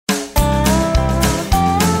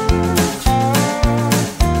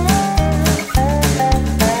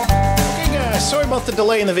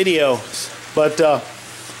delay in the video, but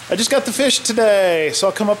I just got the fish today, so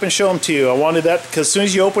I'll come up and show them to you. I wanted that because as soon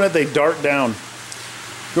as you open it, they dart down.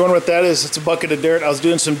 If you wonder what that is, it's a bucket of dirt. I was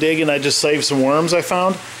doing some digging, I just saved some worms I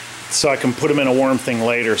found, so I can put them in a worm thing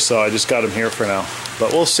later, so I just got them here for now.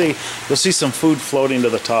 But we'll see. You'll see some food floating to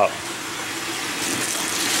the top.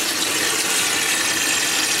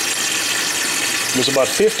 There's about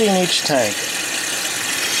 50 in each tank.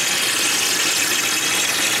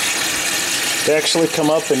 They actually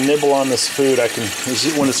come up and nibble on this food.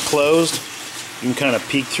 When it's closed, you can kind of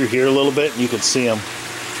peek through here a little bit and you can see them.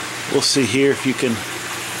 We'll see here if you can.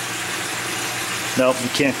 Nope, you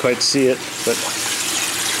can't quite see it, but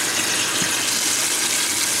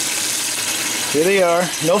here they are.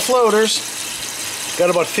 No floaters.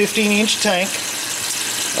 Got about 15 inch tank.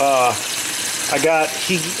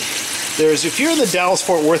 If you're in the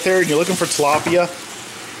Dallas-Fort Worth area and you're looking for tilapia,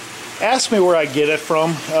 ask me where I get it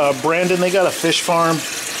from. Brandon, they got a fish farm.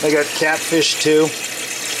 They got catfish too.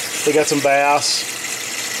 They got some bass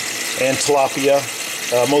and tilapia,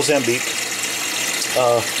 Mozambique.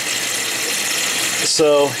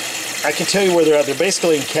 So I can tell you where they're at. They're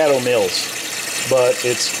basically in Caddo Mills, but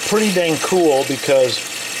it's pretty dang cool because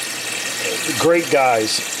great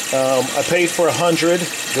guys. I paid for 100.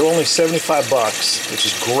 They're only 75 bucks, which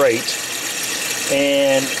is great.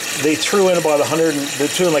 And they threw in about 100. They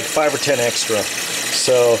threw in like 5 or 10 extra.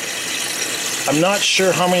 So I'm not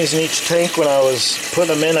sure how many is in each tank. When I was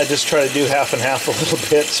putting them in, I just try to do half and half a little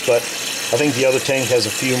bits, but I think the other tank has a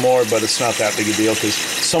few more, but it's not that big a deal because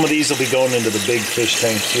some of these will be going into the big fish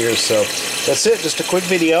tank here. So that's it, just a quick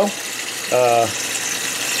video.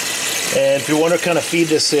 And if you wonder what kind of feed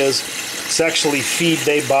this is, it's actually feed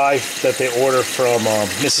they buy that they order from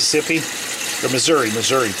Mississippi or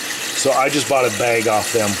Missouri. So I just bought a bag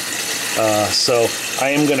off them. So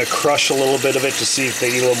I am going to crush a little bit of it to see if they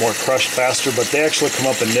eat a little more crushed faster, but they actually come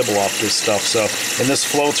up and nibble off this stuff. So, and this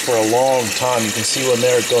floats for a long time. You can see one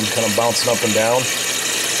there, it's going kind of bouncing up and down.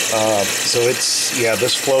 So it's, yeah,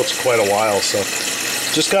 this floats quite a while. So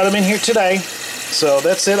just got them in here today. So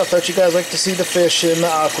that's it. I thought you guys like to see the fish in the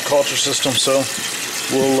aquaculture system. So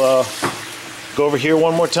we'll go over here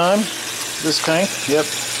one more time. This tank, yep.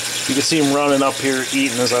 You can see them running up here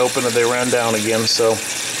eating. As I open it, they ran down again. So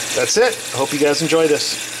that's it. I hope you guys enjoy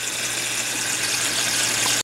this.